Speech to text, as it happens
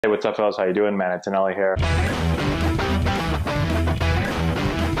Hey, what's up, fellas? How you doing? Man, it's Anelli here.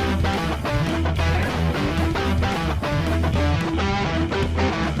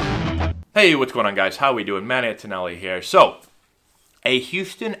 Hey, what's going on, guys? How we doing? Manny Antonelli here. So, a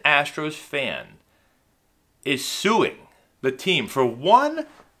Houston Astros fan is suing the team for $1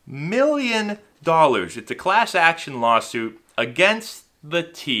 million. It's a class action lawsuit against the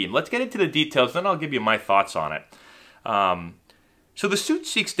team. Let's get into the details, then I'll give you my thoughts on it. So the suit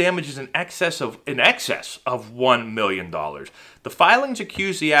seeks damages in excess of $1 million. The filings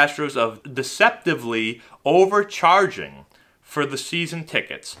accuse the Astros of deceptively overcharging for the season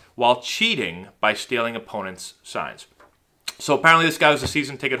tickets while cheating by stealing opponents' signs. So apparently this guy was a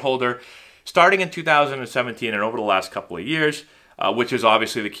season ticket holder starting in 2017 and over the last couple of years, which is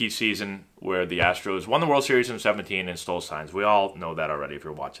obviously the key season where the Astros won the World Series in 17 and stole signs. We all know that already if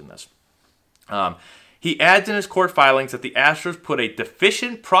you're watching this. He adds in his court filings that the Astros put a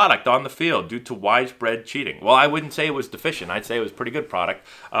deficient product on the field due to widespread cheating. Well, I wouldn't say it was deficient. I'd say it was a pretty good product.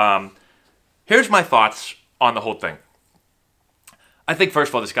 Here's my thoughts on the whole thing. I think, first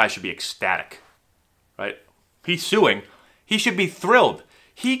of all, this guy should be ecstatic, right? He's suing. He should be thrilled.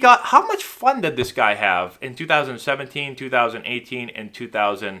 How much fun did this guy have in 2017, 2018, and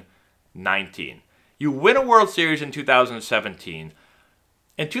 2019? You win a World Series in 2017.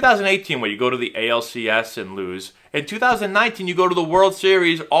 In 2018, where you go to the ALCS and lose. In 2019, you go to the World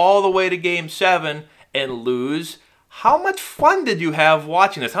Series all the way to Game 7 and lose. How much fun did you have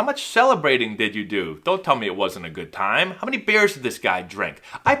watching this? How much celebrating did you do? Don't tell me it wasn't a good time. How many beers did this guy drink?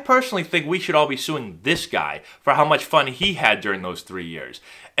 I personally think we should all be suing this guy for how much fun he had during those 3 years.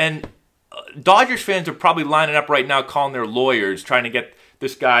 And Dodgers fans are probably lining up right now calling their lawyers, trying to get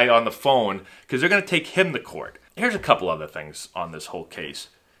this guy on the phone because they're going to take him to court. Here's a couple other things on this whole case.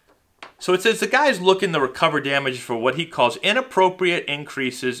 So it says the guy's looking to recover damages for what he calls inappropriate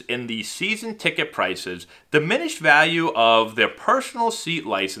increases in the season ticket prices, diminished value of their personal seat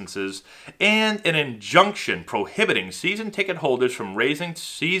licenses, and an injunction prohibiting season ticket holders from raising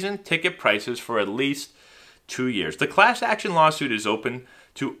season ticket prices for at least 2 years. The class action lawsuit is open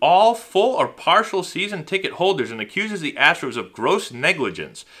to all full or partial season ticket holders and accuses the Astros of gross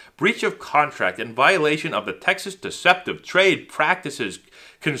negligence, breach of contract, and violation of the Texas Deceptive Trade Practices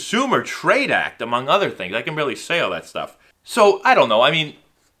Consumer Trade Act, among other things. I can really say all that stuff. So, I don't know. I mean,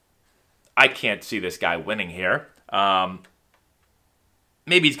 I can't see this guy winning here.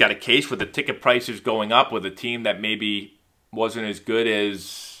 Maybe he's got a case with the ticket prices going up with a team that maybe wasn't as good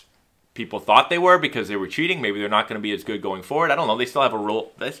as people thought they were because they were cheating. Maybe they're not going to be as good going forward. I don't know. They still have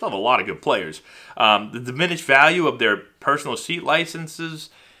a lot of good players. The diminished value of their personal seat licenses.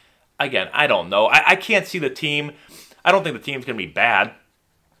 Again, I don't know. I can't see the team. I don't think the team's going to be bad.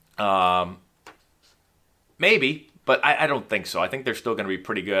 Maybe, but I don't think so. I think they're still going to be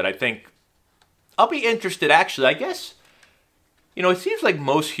pretty good. I think I'll be interested, actually. I guess, you know, it seems like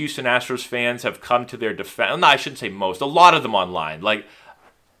most Houston Astros fans have come to their defense. No, I shouldn't say most. A lot of them online. Like,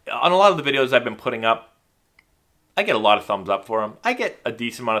 on a lot of the videos I've been putting up, I get a lot of thumbs up for them. I get a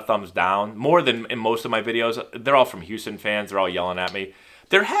decent amount of thumbs down, more than in most of my videos. They're all from Houston fans. They're all yelling at me.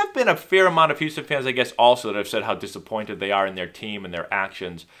 There have been a fair amount of Houston fans, I guess, also that have said how disappointed they are in their team and their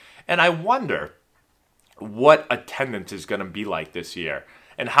actions. And I wonder what attendance is going to be like this year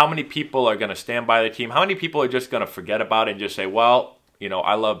and how many people are going to stand by the team. How many people are just going to forget about it and just say, well, you know,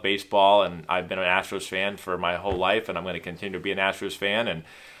 I love baseball and I've been an Astros fan for my whole life and I'm going to continue to be an Astros fan. And,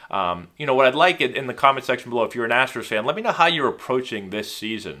 you know, what I'd like in the comment section below, if you're an Astros fan, let me know how you're approaching this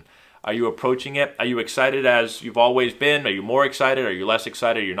season. Are you approaching it? Are you excited as you've always been? Are you more excited? Are you less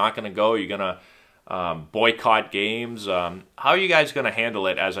excited? You're not going to go? You're going to boycott games? How are you guys going to handle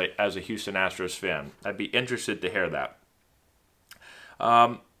it as a Houston Astros fan? I'd be interested to hear that.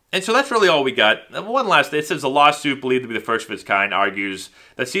 And so that's really all we got. One last thing. It says the lawsuit, believed to be the first of its kind, argues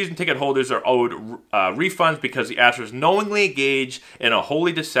that season ticket holders are owed refunds because the Astros knowingly engaged in a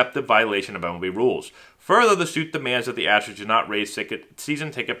wholly deceptive violation of MLB rules. Further, the suit demands that the Astros do not raise season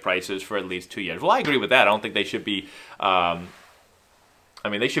ticket prices for at least 2 years. Well, I agree with that. I don't think they should be. I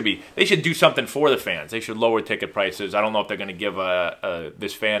mean, they should do something for the fans. They should lower ticket prices. I don't know if they're going to give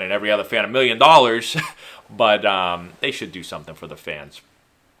this fan and every other fan $1 million, but they should do something for the fans.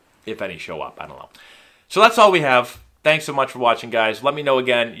 If any show up, I don't know. So that's all we have. Thanks so much for watching, guys. Let me know,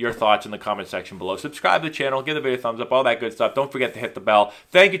 again, your thoughts in the comment section below. Subscribe to the channel. Give the video a thumbs up. All that good stuff. Don't forget to hit the bell.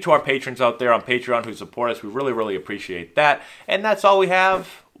 Thank you to our patrons out there on Patreon who support us. We really, really appreciate that. And that's all we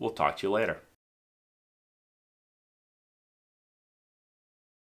have. We'll talk to you later.